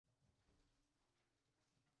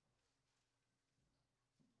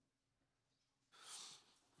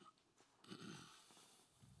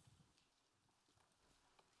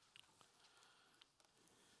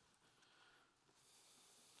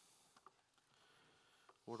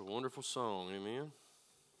What a wonderful song, amen.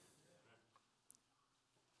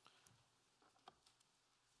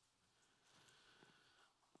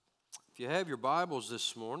 If you have your Bibles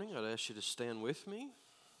this morning, I'd ask you to stand with me.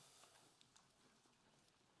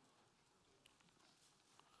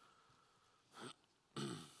 All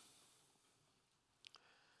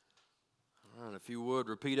right, if you would,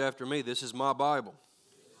 repeat after me. This is my Bible.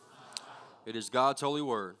 It is God's holy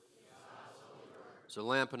word. It's a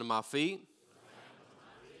lamp unto my feet,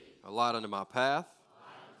 a light unto my path.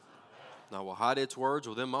 And I will hide its words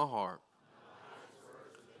within my heart,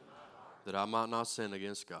 that I might not sin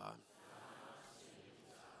against God.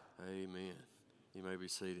 Amen. You may be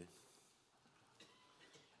seated.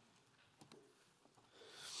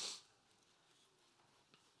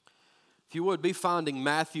 If you would, be finding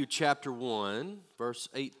Matthew chapter 1, verse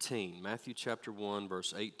 18. Matthew chapter 1,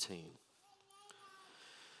 verse 18.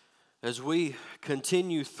 As we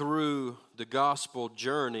continue through the gospel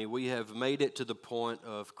journey, we have made it to the point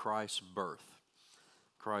of Christ's birth.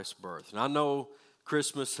 Christ's birth. And I know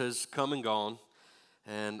Christmas has come and gone,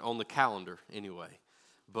 and on the calendar anyway.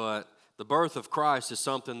 But the birth of Christ is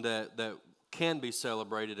something that can be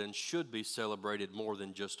celebrated and should be celebrated more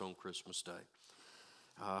than just on Christmas Day.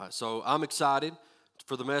 So I'm excited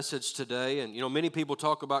for the message today. And, you know, many people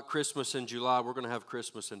talk about Christmas in July. We're going to have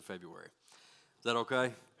Christmas in February. Is that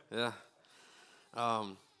okay? Yeah.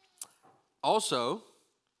 Also,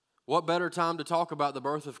 what better time to talk about the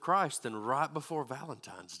birth of Christ than right before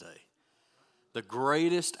Valentine's Day? The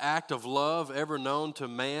greatest act of love ever known to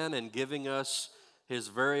man in giving us his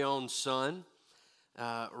very own son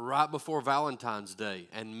right before Valentine's Day.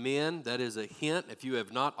 And men, that is a hint. If you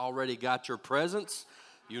have not already got your presents,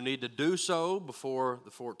 you need to do so before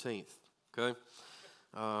the 14th, okay?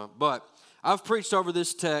 But I've preached over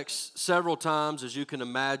this text several times. As you can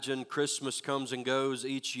imagine, Christmas comes and goes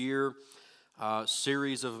each year.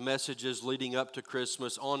 Series of messages leading up to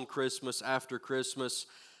Christmas, on Christmas, after Christmas.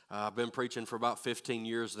 I've been preaching for about 15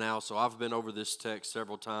 years now, so I've been over this text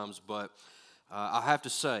several times. But I have to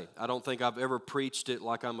say, I don't think I've ever preached it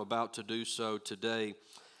like I'm about to do so today.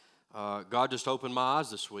 God just opened my eyes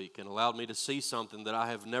this week and allowed me to see something that I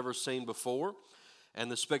have never seen before. And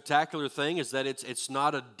the spectacular thing is that it's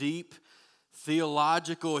not a deep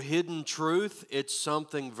theological hidden truth. It's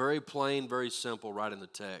something very plain, very simple right in the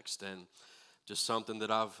text, and just something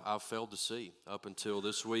that I've failed to see up until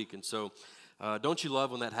this week. And so don't you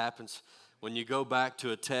love when that happens? When you go back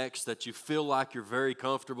to a text that you feel like you're very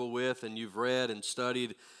comfortable with and you've read and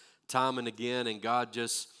studied time and again, and God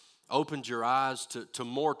just opened your eyes to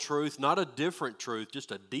more truth, not a different truth,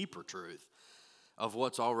 just a deeper truth of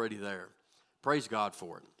what's already there. Praise God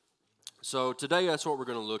for it. So today that's what we're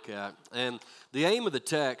going to look at. And the aim of the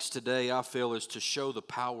text today, I feel, is to show the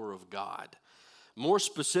power of God. More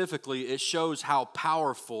specifically, it shows how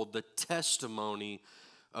powerful the testimony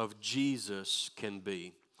of Jesus can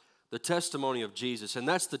be. The testimony of Jesus. And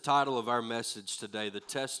that's the title of our message today, the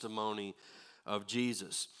testimony of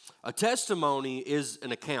Jesus. A testimony is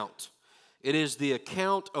an account. It is the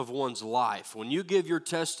account of one's life. When you give your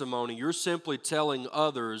testimony, you're simply telling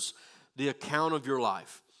others the account of your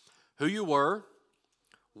life. Who you were,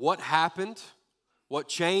 what happened, what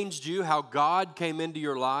changed you, how God came into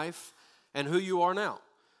your life, and who you are now.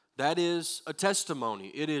 That is a testimony.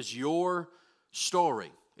 It is your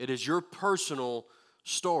story. It is your personal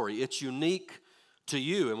story. It's unique to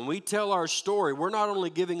you. And when we tell our story, we're not only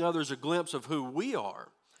giving others a glimpse of who we are,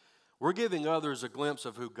 we're giving others a glimpse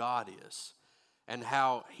of who God is and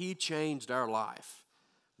how He changed our life.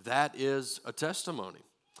 That is a testimony.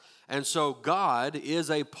 And so God is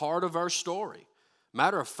a part of our story.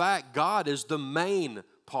 Matter of fact, God is the main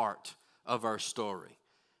part of our story.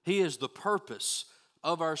 He is the purpose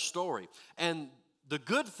of our story. And the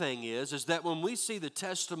good thing is that when we see the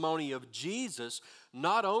testimony of Jesus,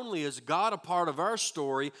 not only is God a part of our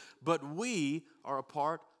story, but we are a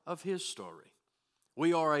part of His story.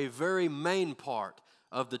 We are a very main part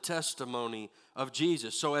of the testimony of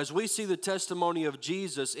Jesus. So as we see the testimony of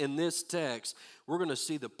Jesus in this text, we're going to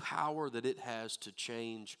see the power that it has to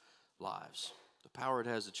change lives. The power it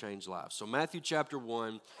has to change lives. So Matthew chapter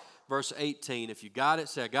 1, verse 18. If you got it,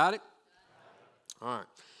 say, I got it. All right.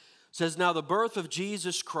 It says, now the birth of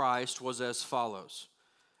Jesus Christ was as follows.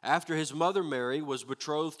 After his mother Mary was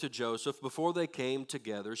betrothed to Joseph, before they came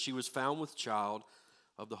together, she was found with child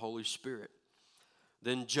of the Holy Spirit.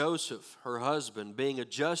 Then Joseph, her husband, being a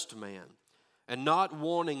just man, and not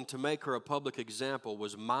wanting to make her a public example,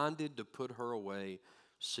 was minded to put her away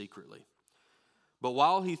secretly. But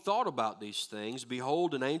while he thought about these things,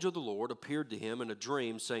 behold, an angel of the Lord appeared to him in a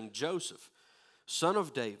dream, saying, Joseph, son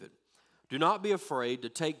of David, do not be afraid to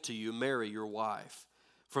take to you Mary, your wife,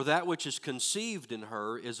 For that which is conceived in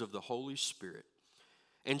her is of the Holy Spirit.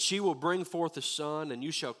 And she will bring forth a son, and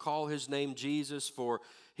you shall call his name Jesus, for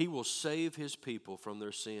he will save his people from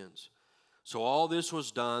their sins. So all this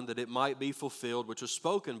was done that it might be fulfilled, which was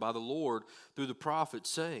spoken by the Lord through the prophet,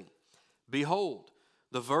 saying, Behold,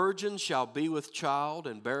 the virgin shall be with child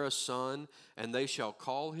and bear a son, and they shall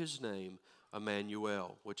call his name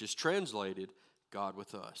Emmanuel, which is translated, God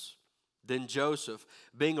with us. Then Joseph,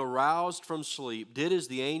 being aroused from sleep, did as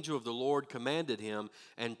the angel of the Lord commanded him,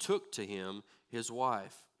 and took to him his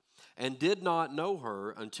wife, and did not know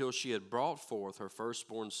her until she had brought forth her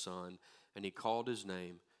firstborn son, and he called his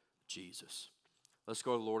name Jesus. Let's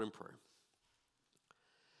go to the Lord in prayer.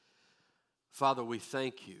 Father, we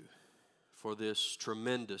thank you for this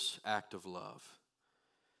tremendous act of love.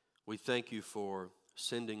 We thank you for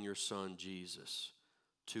sending your son Jesus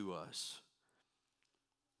to us.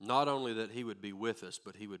 Not only that he would be with us,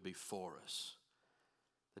 but he would be for us.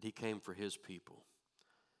 That he came for his people.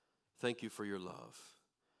 Thank you for your love.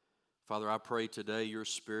 Father, I pray today your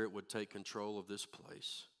Spirit would take control of this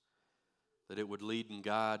place. That it would lead and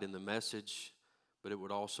guide in the message, but it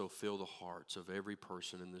would also fill the hearts of every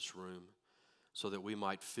person in this room, so that we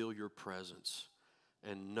might feel your presence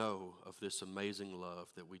and know of this amazing love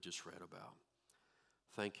that we just read about.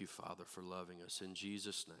 Thank you, Father, for loving us. In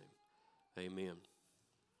Jesus' name, amen.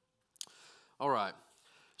 All right,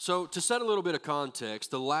 so to set a little bit of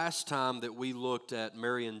context, the last time that we looked at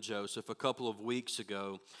Mary and Joseph a couple of weeks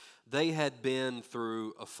ago, they had been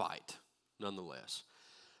through a fight, nonetheless.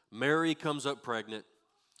 Mary comes up pregnant.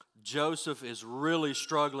 Joseph is really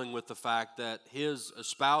struggling with the fact that his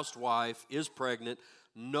espoused wife is pregnant,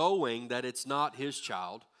 knowing that it's not his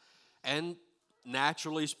child, and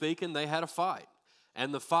naturally speaking, they had a fight.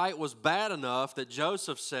 And the fight was bad enough that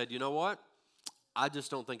Joseph said, you know what? I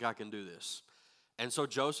just don't think I can do this. And so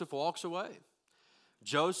Joseph walks away.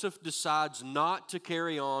 Joseph decides not to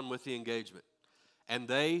carry on with the engagement. And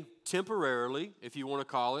they temporarily, if you want to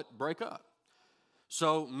call it, break up.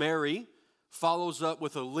 So Mary follows up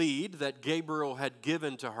with a lead that Gabriel had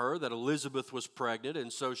given to her, that Elizabeth was pregnant.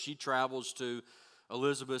 And so she travels to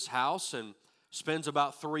Elizabeth's house and spends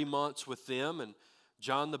about 3 months with them. And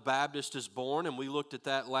John the Baptist is born, and we looked at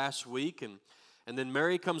that last week. And then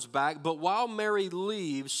Mary comes back. But while Mary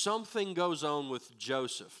leaves, something goes on with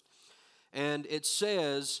Joseph. And it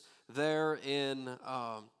says there in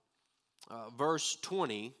verse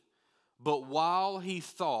 20, but while he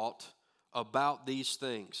thought about these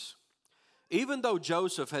things, even though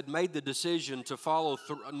Joseph had made the decision to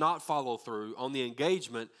not follow through on the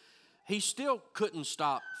engagement, he still couldn't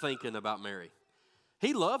stop thinking about Mary.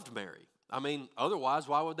 He loved Mary. I mean, otherwise,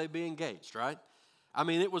 why would they be engaged, right? I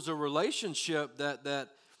mean, it was a relationship that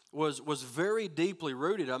was very deeply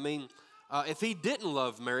rooted. I mean, if he didn't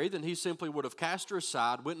love Mary, then he simply would have cast her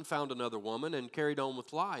aside, went and found another woman, and carried on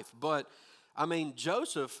with life. But, I mean,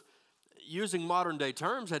 Joseph, using modern day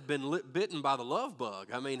terms, had been bitten by the love bug.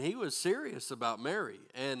 I mean, he was serious about Mary,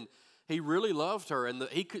 and he really loved her. And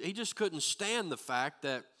he just couldn't stand the fact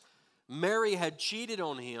that Mary had cheated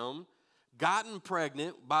on him, gotten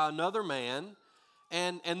pregnant by another man,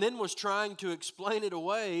 and then was trying to explain it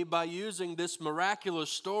away by using this miraculous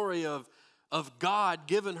story of God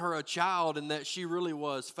giving her a child and that she really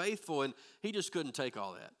was faithful, and he just couldn't take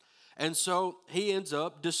all that. And so he ends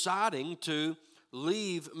up deciding to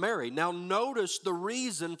leave Mary. Now notice the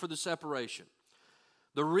reason for the separation.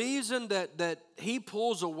 The reason that he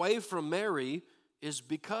pulls away from Mary is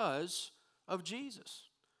because of Jesus.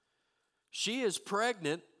 She is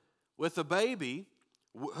pregnant with a baby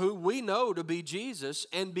who we know to be Jesus,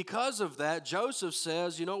 and because of that, Joseph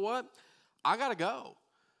says, you know what? I got to go.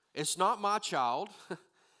 It's not my child.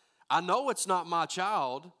 I know it's not my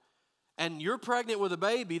child, and you're pregnant with a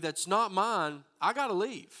baby that's not mine. I got to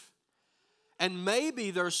leave. And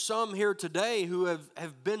maybe there's some here today who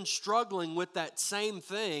have been struggling with that same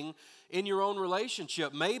thing in your own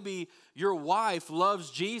relationship. Maybe your wife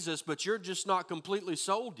loves Jesus, but you're just not completely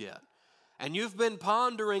sold yet. And you've been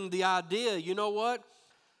pondering the idea, you know what?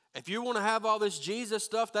 If you want to have all this Jesus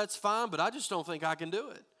stuff, that's fine, but I just don't think I can do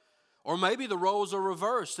it. Or maybe the roles are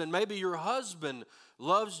reversed, and maybe your husband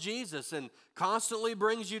loves Jesus and constantly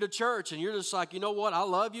brings you to church, and you're just like, you know what, I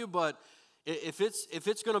love you, but if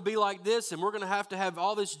it's going to be like this, and we're going to have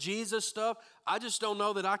all this Jesus stuff, I just don't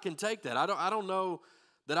know that I can take that. I don't know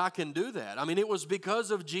that I can do that. I mean, it was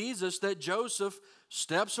because of Jesus that Joseph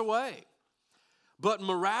steps away. But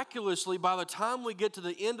miraculously, by the time we get to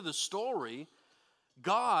the end of the story,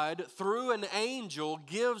 God, through an angel,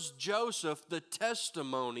 gives Joseph the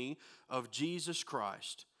testimony of Jesus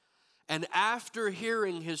Christ. And after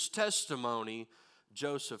hearing his testimony,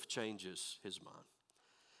 Joseph changes his mind.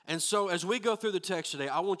 And so as we go through the text today,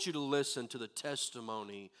 I want you to listen to the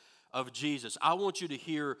testimony of Jesus. I want you to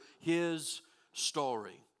hear his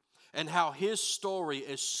story and how his story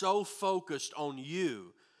is so focused on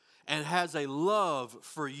you and has a love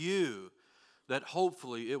for you that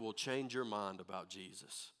hopefully it will change your mind about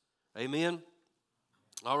Jesus. Amen?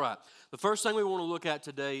 All right. The first thing we want to look at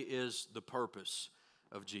today is the purpose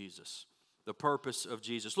of Jesus. The purpose of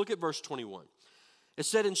Jesus. Look at verse 21. It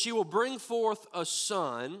said, "And she will bring forth a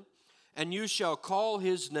son, and you shall call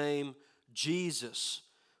his name Jesus,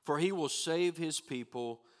 for he will save his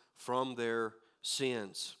people from their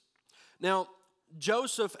sins." Now,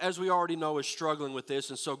 Joseph, as we already know, is struggling with this,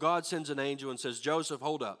 and so God sends an angel and says, "Joseph,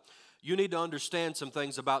 hold up. You need to understand some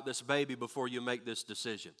things about this baby before you make this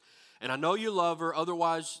decision. And I know you love her,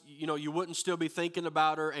 otherwise, you wouldn't still be thinking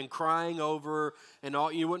about her and crying over her, and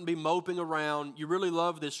you wouldn't be moping around. You really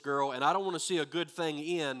love this girl, and I don't want to see a good thing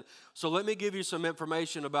in, so let me give you some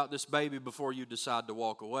information about this baby before you decide to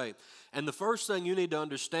walk away." And the first thing you need to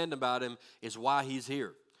understand about him is why he's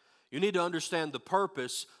here. You need to understand the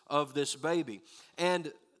purpose of this baby.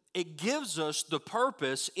 And it gives us the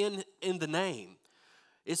purpose in the name.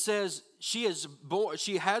 It says she has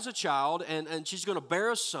a child, and she's going to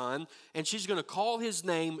bear a son, and she's going to call his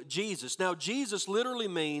name Jesus. Now, Jesus literally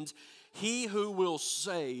means he who will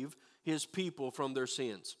save his people from their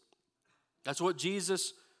sins. That's what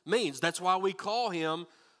Jesus means. That's why we call him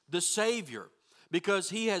the Savior, because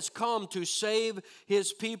he has come to save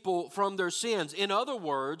his people from their sins. In other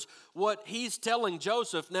words, what he's telling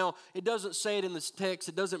Joseph, now it doesn't say it in this text,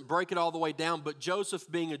 it doesn't break it all the way down, but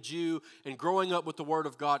Joseph being a Jew and growing up with the Word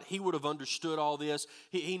of God, he would have understood all this.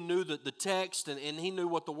 He knew the text and he knew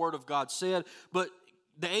what the Word of God said, but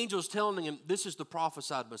the angel's telling him this is the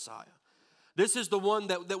prophesied Messiah. This is the one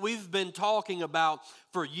that we've been talking about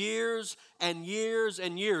for years and years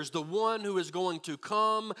and years. The one who is going to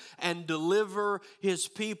come and deliver his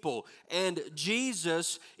people. And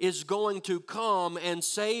Jesus is going to come and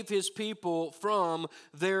save his people from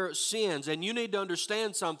their sins. And you need to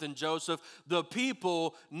understand something, Joseph. The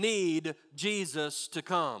people need Jesus to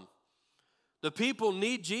come. The people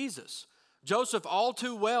need Jesus. Joseph, all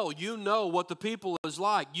too well, you know what the people is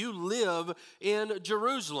like. You live in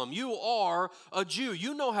Jerusalem. You are a Jew.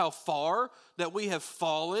 You know how far that we have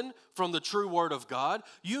fallen from the true word of God.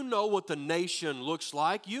 You know what the nation looks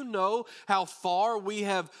like. You know how far we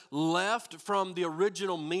have left from the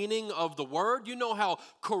original meaning of the word. You know how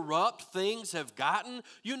corrupt things have gotten.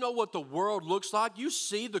 You know what the world looks like. You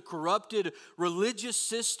see the corrupted religious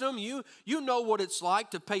system. You know what it's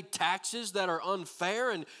like to pay taxes that are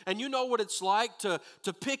unfair, and you know what it's like to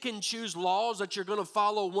pick and choose laws that you're going to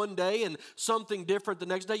follow one day and something different the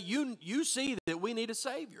next day. You see that we need a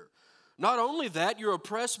Savior. Not only that, you're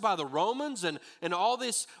oppressed by the Romans and all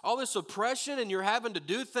this oppression, and you're having to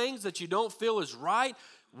do things that you don't feel is right.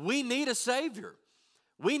 We need a Savior.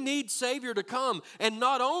 We need Savior to come. And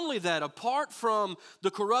not only that, apart from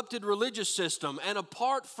the corrupted religious system and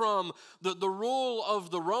apart from the rule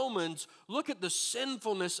of the Romans, look at the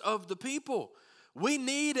sinfulness of the people. We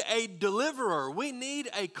need a deliverer. We need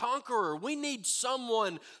a conqueror. We need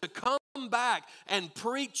someone to come back and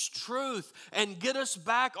preach truth and get us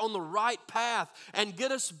back on the right path and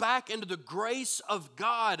get us back into the grace of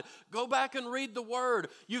God. Go back and read the word.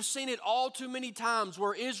 You've seen it all too many times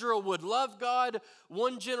where Israel would love God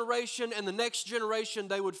one generation, and the next generation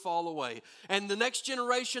they would fall away. And the next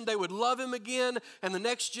generation they would love him again, and the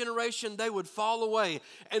next generation they would fall away.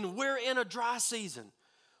 And we're in a dry season.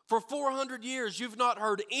 For 400 years you've not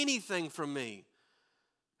heard anything from me.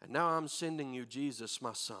 And now I'm sending you Jesus,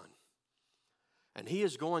 my son. And he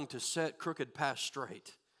is going to set crooked paths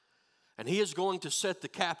straight. And he is going to set the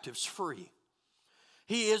captives free.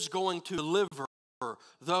 He is going to deliver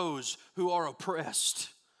those who are oppressed.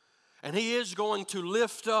 And he is going to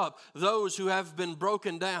lift up those who have been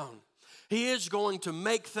broken down. He is going to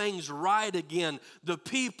make things right again. The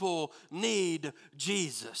people need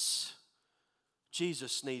Jesus.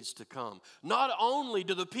 Jesus needs to come. Not only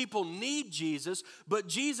do the people need Jesus, but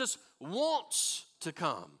Jesus wants to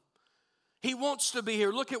come. He wants to be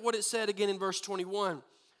here. Look at what it said again in verse 21.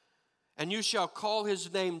 And you shall call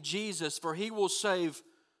his name Jesus, for he will save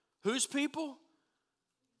whose people?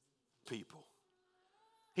 People.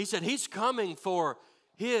 He said he's coming for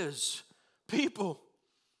his people.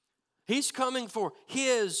 He's coming for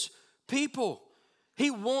his people.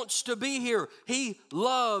 He wants to be here. He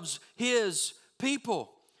loves his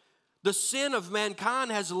people. The sin of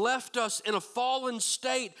mankind has left us in a fallen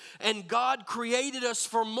state, and God created us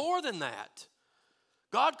for more than that.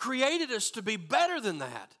 God created us to be better than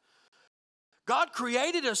that. God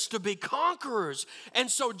created us to be conquerors. And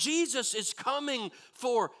so Jesus is coming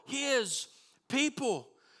for his people.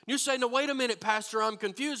 You say, no, wait a minute, Pastor, I'm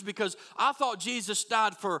confused because I thought Jesus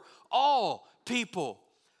died for all people.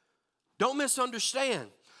 Don't misunderstand.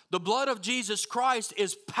 The blood of Jesus Christ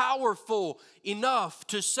is powerful enough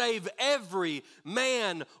to save every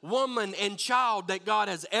man, woman, and child that God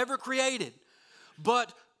has ever created.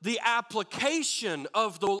 But the application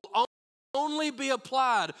of the will only be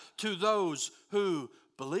applied to those who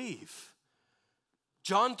believe.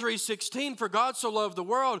 John 3:16, for God so loved the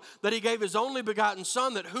world that he gave his only begotten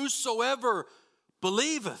Son, that whosoever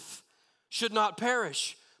believeth should not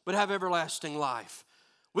perish, but have everlasting life.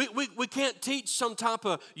 We can't teach some type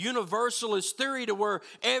of universalist theory to where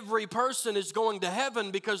every person is going to heaven,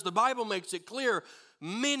 because the Bible makes it clear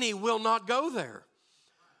many will not go there.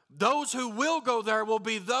 Those who will go there will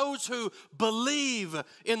be those who believe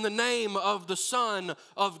in the name of the Son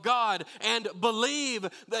of God and believe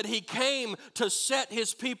that he came to set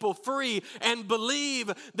his people free and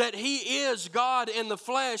believe that he is God in the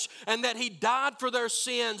flesh and that he died for their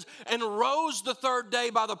sins and rose the third day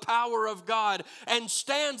by the power of God and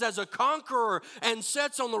stands as a conqueror and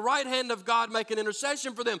sits on the right hand of God making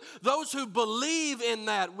intercession for them. Those who believe in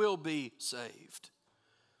that will be saved.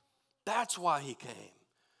 That's why he came.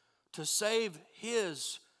 To save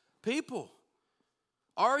his people.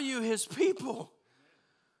 Are you his people?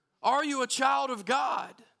 Are you a child of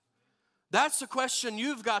God? That's the question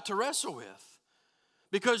you've got to wrestle with.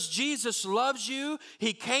 Because Jesus loves you.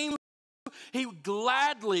 He came. He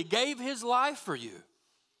gladly gave his life for you.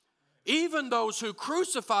 Even those who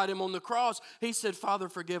crucified him on the cross, he said, Father,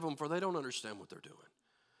 forgive them, for they don't understand what they're doing.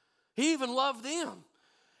 He even loved them.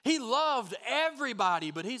 He loved everybody,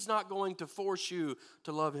 but he's not going to force you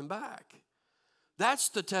to love him back. That's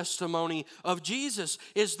the testimony of Jesus,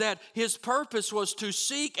 is that his purpose was to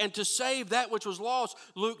seek and to save that which was lost.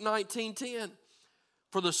 Luke 19:10.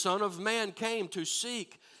 For the Son of Man came to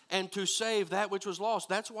seek and to save that which was lost.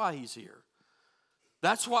 That's why he's here.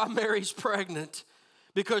 That's why Mary's pregnant,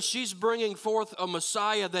 because she's bringing forth a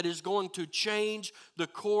Messiah that is going to change the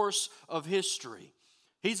course of history.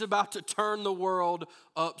 He's about to turn the world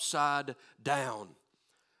upside down.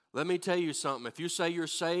 Let me tell you something. If you say you're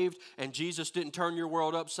saved and Jesus didn't turn your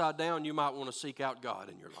world upside down, you might want to seek out God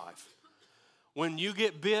in your life. When you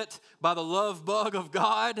get bit by the love bug of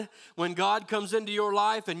God, when God comes into your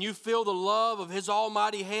life and you feel the love of his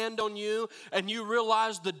almighty hand on you and you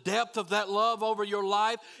realize the depth of that love over your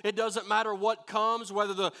life, it doesn't matter what comes,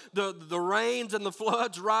 whether the rains and the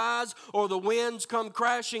floods rise or the winds come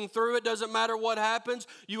crashing through, it doesn't matter what happens,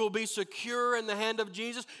 you will be secure in the hand of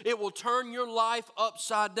Jesus. It will turn your life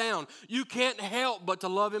upside down. You can't help but to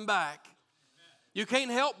love him back. You can't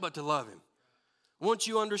help but to love him. Once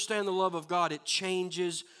you understand the love of God, it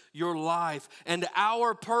changes your life. And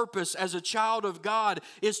our purpose as a child of God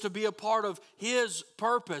is to be a part of his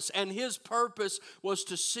purpose. And his purpose was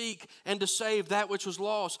to seek and to save that which was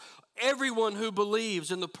lost. Everyone who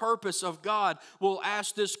believes in the purpose of God will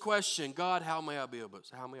ask this question: God, how may I be of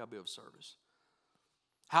service?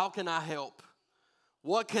 How can I help?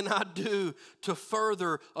 What can I do to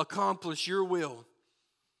further accomplish your will?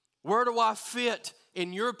 Where do I fit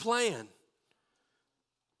in your plan?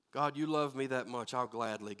 God, you love me that much, I'll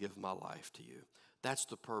gladly give my life to you. That's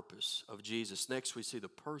the purpose of Jesus. Next, we see the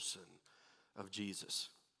person of Jesus.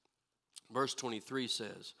 Verse 23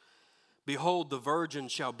 says, Behold, the virgin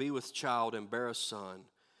shall be with child and bear a son,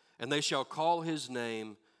 and they shall call his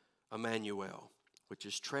name Emmanuel, which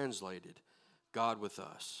is translated, God with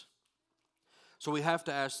us. So we have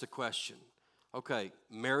to ask the question, okay,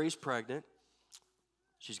 Mary's pregnant,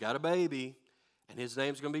 she's got a baby, and his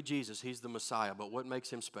name's going to be Jesus. He's the Messiah. But what makes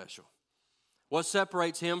him special? What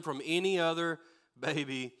separates him from any other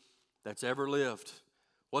baby that's ever lived?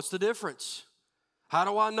 What's the difference? How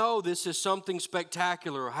do I know this is something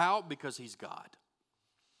spectacular? How? Because he's God.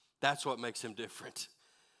 That's what makes him different.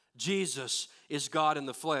 Jesus is God in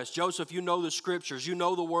the flesh. Joseph, you know the scriptures. You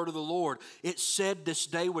know the word of the Lord. It said this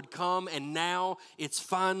day would come, and now it's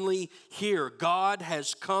finally here. God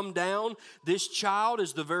has come down. This child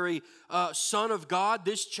is the very Son of God.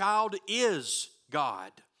 This child is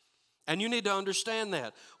God. And you need to understand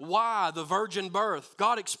that. Why the virgin birth?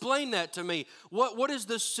 God, explain that to me. What is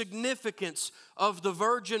the significance of the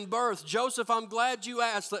virgin birth? Joseph, I'm glad you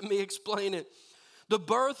asked. Let me explain it. The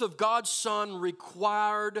birth of God's Son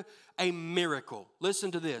required a miracle. Listen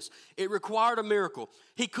to this. It required a miracle.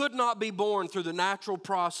 He could not be born through the natural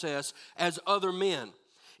process as other men.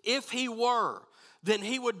 If he were, then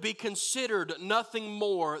he would be considered nothing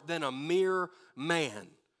more than a mere man.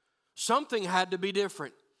 Something had to be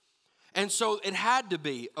different. And so it had to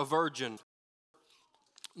be a virgin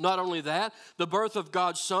Not only that, the birth of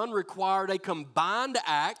God's Son required a combined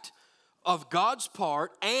act of God's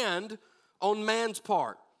part and on man's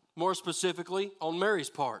part, more specifically on Mary's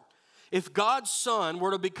part. If God's Son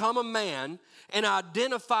were to become a man and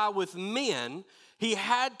identify with men, he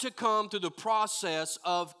had to come through the process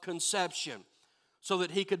of conception so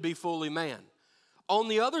that he could be fully man. On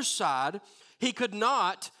the other side, he could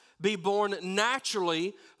not be born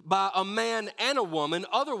naturally by a man and a woman.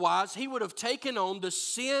 Otherwise, he would have taken on the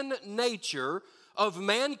sin nature of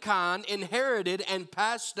mankind, inherited and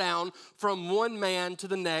passed down from one man to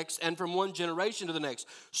the next and from one generation to the next.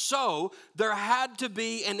 So there had to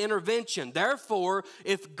be an intervention. Therefore,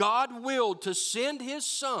 if God willed to send his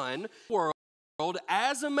Son to the world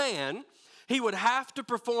as a man, he would have to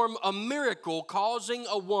perform a miracle causing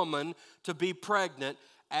a woman to be pregnant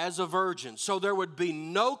as a virgin. So there would be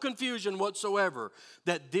no confusion whatsoever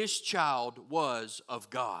that this child was of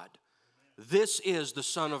God. This is the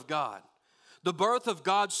Son of God. The birth of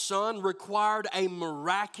God's Son required a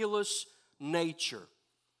miraculous nature.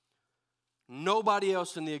 Nobody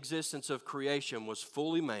else in the existence of creation was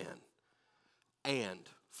fully man and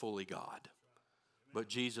fully God, but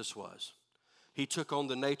Jesus was. He took on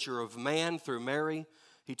the nature of man through Mary.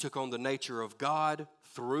 He took on the nature of God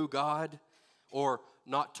through God, or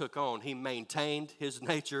not took on, he maintained his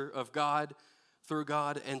nature of God through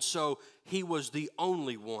God. And so he was the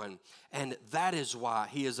only one. And that is why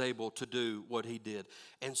he is able to do what he did.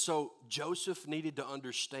 And so Joseph needed to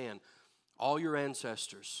understand all your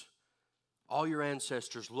ancestors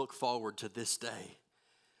look forward to this day.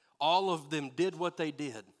 All of them did what they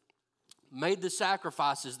did, made the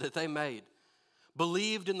sacrifices that they made,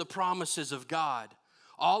 believed in the promises of God.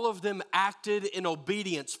 All of them acted in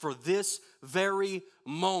obedience for this very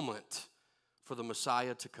moment, for the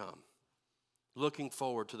Messiah to come, looking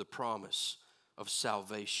forward to the promise of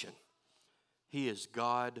salvation. He is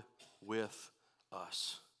God with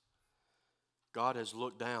us. God has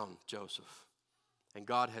looked down, Joseph, and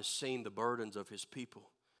God has seen the burdens of his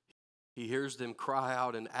people. He hears them cry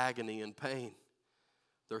out in agony and pain.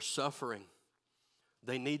 They're suffering.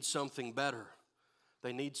 They need something better.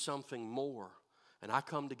 They need something more. And I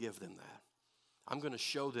come to give them that. I'm going to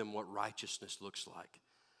show them what righteousness looks like.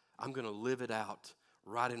 I'm going to live it out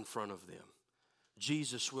right in front of them.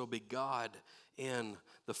 Jesus will be God in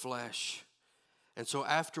the flesh. And so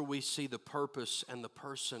after we see the purpose and the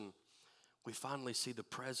person, we finally see the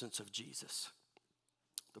presence of Jesus.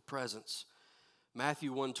 The presence.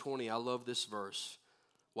 Matthew 1:20, I love this verse.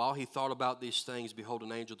 While he thought about these things, behold,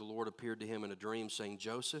 an angel of the Lord appeared to him in a dream, saying,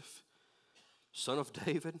 Joseph, son of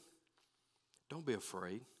David, don't be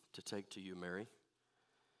afraid to take to you Mary,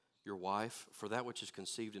 your wife, for that which is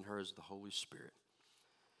conceived in her is the Holy Spirit.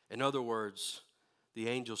 In other words, the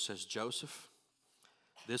angel says, Joseph,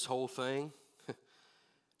 this whole thing,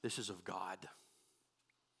 this is of God.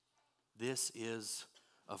 This is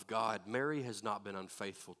of God. Mary has not been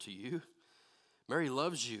unfaithful to you. Mary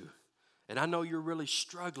loves you. And I know you're really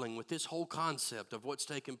struggling with this whole concept of what's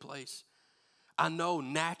taking place. I know,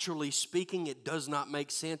 naturally speaking, it does not make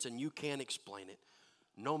sense and you can't explain it.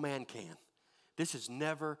 No man can. This has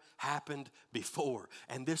never happened before,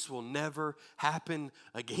 and this will never happen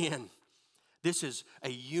again. This is a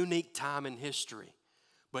unique time in history,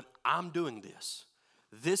 but I'm doing this.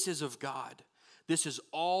 This is of God. This is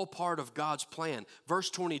all part of God's plan. Verse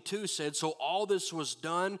 22 said, so all this was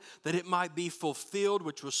done that it might be fulfilled,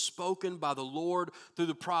 which was spoken by the Lord through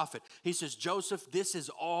the prophet. He says, Joseph, this is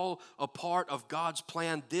all a part of God's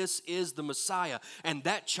plan. This is the Messiah. And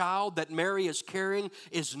that child that Mary is carrying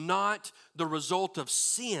is not the result of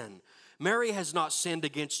sin. Mary has not sinned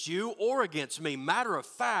against you or against me. Matter of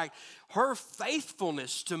fact, her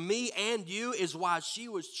faithfulness to me and you is why she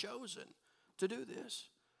was chosen to do this.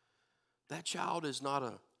 That child is not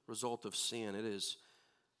a result of sin. It is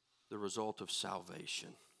the result of salvation.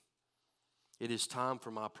 It is time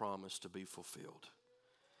for my promise to be fulfilled.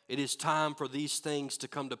 It is time for these things to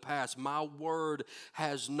come to pass. My word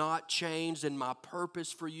has not changed, and my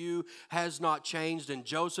purpose for you has not changed. And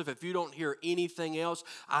Joseph, if you don't hear anything else,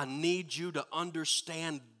 I need you to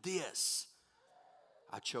understand this.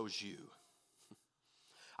 I chose you.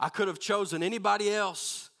 I could have chosen anybody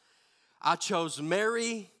else. I chose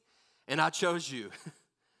Mary, and I chose you.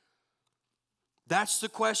 That's the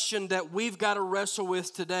question that we've got to wrestle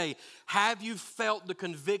with today. Have you felt the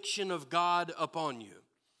conviction of God upon you?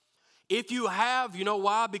 If you have, you know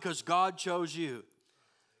why? Because God chose you.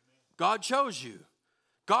 God chose you.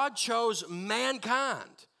 God chose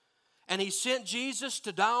mankind. And he sent Jesus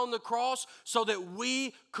to die on the cross so that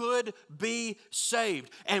we could be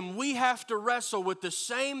saved. And we have to wrestle with the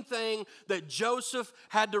same thing that Joseph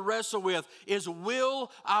had to wrestle with, is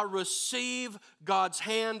will I receive God's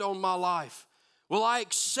hand on my life? Will I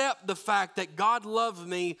accept the fact that God loved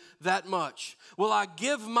me that much? Will I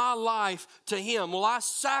give my life to Him? Will I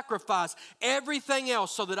sacrifice everything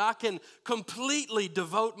else so that I can completely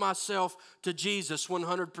devote myself to Jesus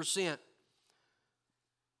 100%?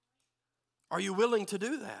 Are you willing to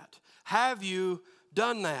do that? Have you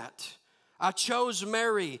done that? I chose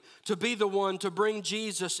Mary to be the one to bring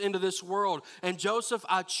Jesus into this world. And Joseph,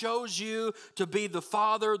 I chose you to be the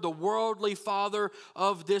father, the worldly father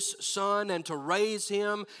of this son, and to raise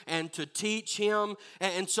him and to teach him.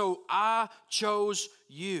 And so I chose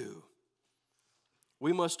you.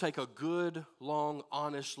 We must take a good, long,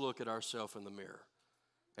 honest look at ourselves in the mirror,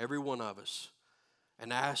 every one of us,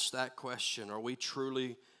 and ask that question: are we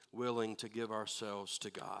truly willing to give ourselves to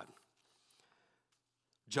God?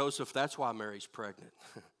 Joseph, that's why Mary's pregnant.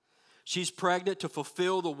 She's pregnant to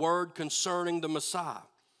fulfill the word concerning the Messiah.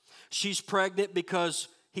 She's pregnant because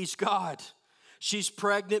He's God. She's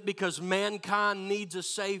pregnant because mankind needs a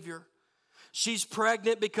Savior. She's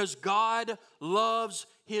pregnant because God loves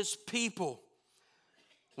His people.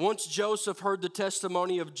 Once Joseph heard the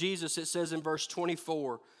testimony of Jesus, it says in verse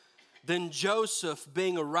 24, then Joseph,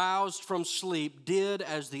 being aroused from sleep, did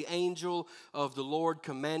as the angel of the Lord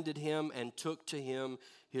commanded him and took to him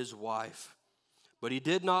his wife. But he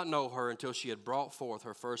did not know her until she had brought forth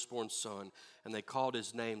her firstborn son, and they called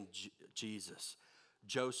his name Jesus.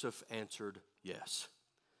 Joseph answered, yes.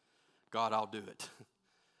 God, I'll do it.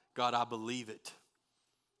 God, I believe it.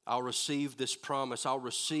 I'll receive this promise. I'll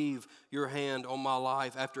receive your hand on my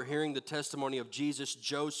life. After hearing the testimony of Jesus,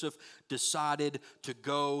 Joseph decided to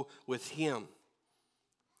go with him.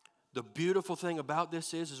 The beautiful thing about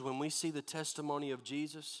this is when we see the testimony of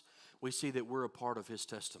Jesus, we see that we're a part of his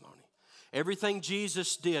testimony. Everything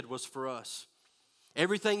Jesus did was for us.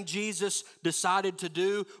 Everything Jesus decided to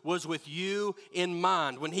do was with you in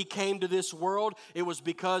mind. When he came to this world, it was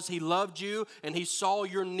because he loved you and he saw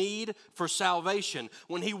your need for salvation.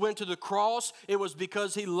 When he went to the cross, it was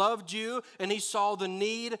because he loved you and he saw the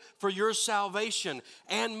need for your salvation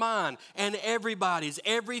and mine and everybody's.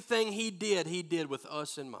 Everything he did with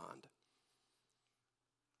us in mind.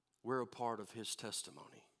 We're a part of his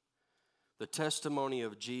testimony. The testimony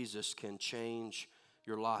of Jesus can change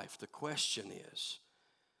your life. The question is,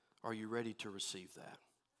 are you ready to receive that?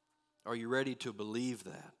 Are you ready to believe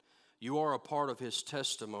that? You are a part of his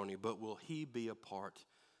testimony, but will he be a part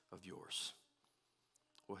of yours?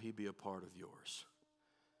 Will he be a part of yours?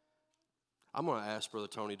 I'm going to ask Brother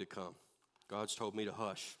Tony to come. God's told me to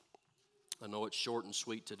hush. I know it's short and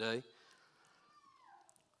sweet today.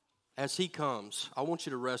 As he comes, I want you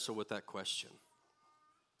to wrestle with that question.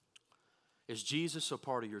 Is Jesus a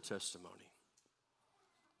part of your testimony?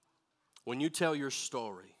 When you tell your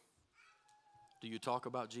story, do you talk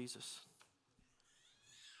about Jesus?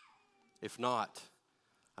 If not,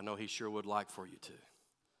 I know he sure would like for you to.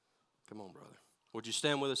 Come on, brother. Would you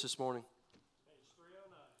stand with us this morning?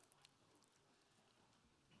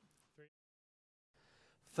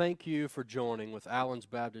 Thank you for joining with Allen's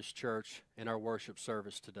Baptist Church in our worship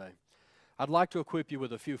service today. I'd like to equip you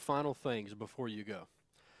with a few final things before you go.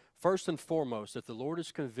 First and foremost, if the Lord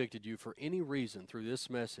has convicted you for any reason through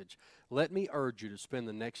this message, let me urge you to spend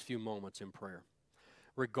the next few moments in prayer.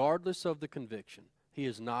 Regardless of the conviction, he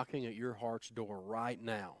is knocking at your heart's door right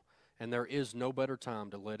now, and there is no better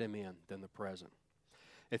time to let him in than the present.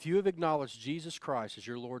 If you have acknowledged Jesus Christ as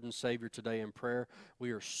your Lord and Savior today in prayer,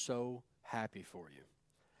 we are so happy for you.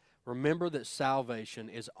 Remember that salvation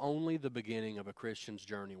is only the beginning of a Christian's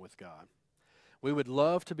journey with God. We would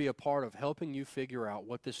love to be a part of helping you figure out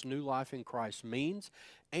what this new life in Christ means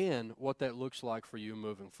and what that looks like for you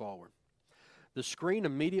moving forward. The screen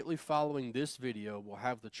immediately following this video will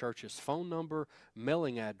have the church's phone number,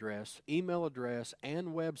 mailing address, email address, and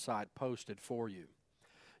website posted for you.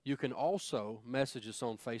 You can also message us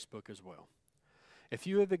on Facebook as well. If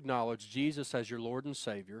you have acknowledged Jesus as your Lord and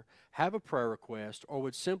Savior, have a prayer request, or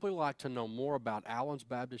would simply like to know more about Allen's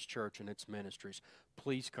Baptist Church and its ministries,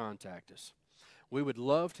 please contact us. We would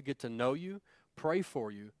love to get to know you, pray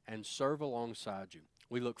for you, and serve alongside you.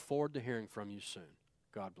 We look forward to hearing from you soon.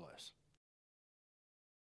 God bless.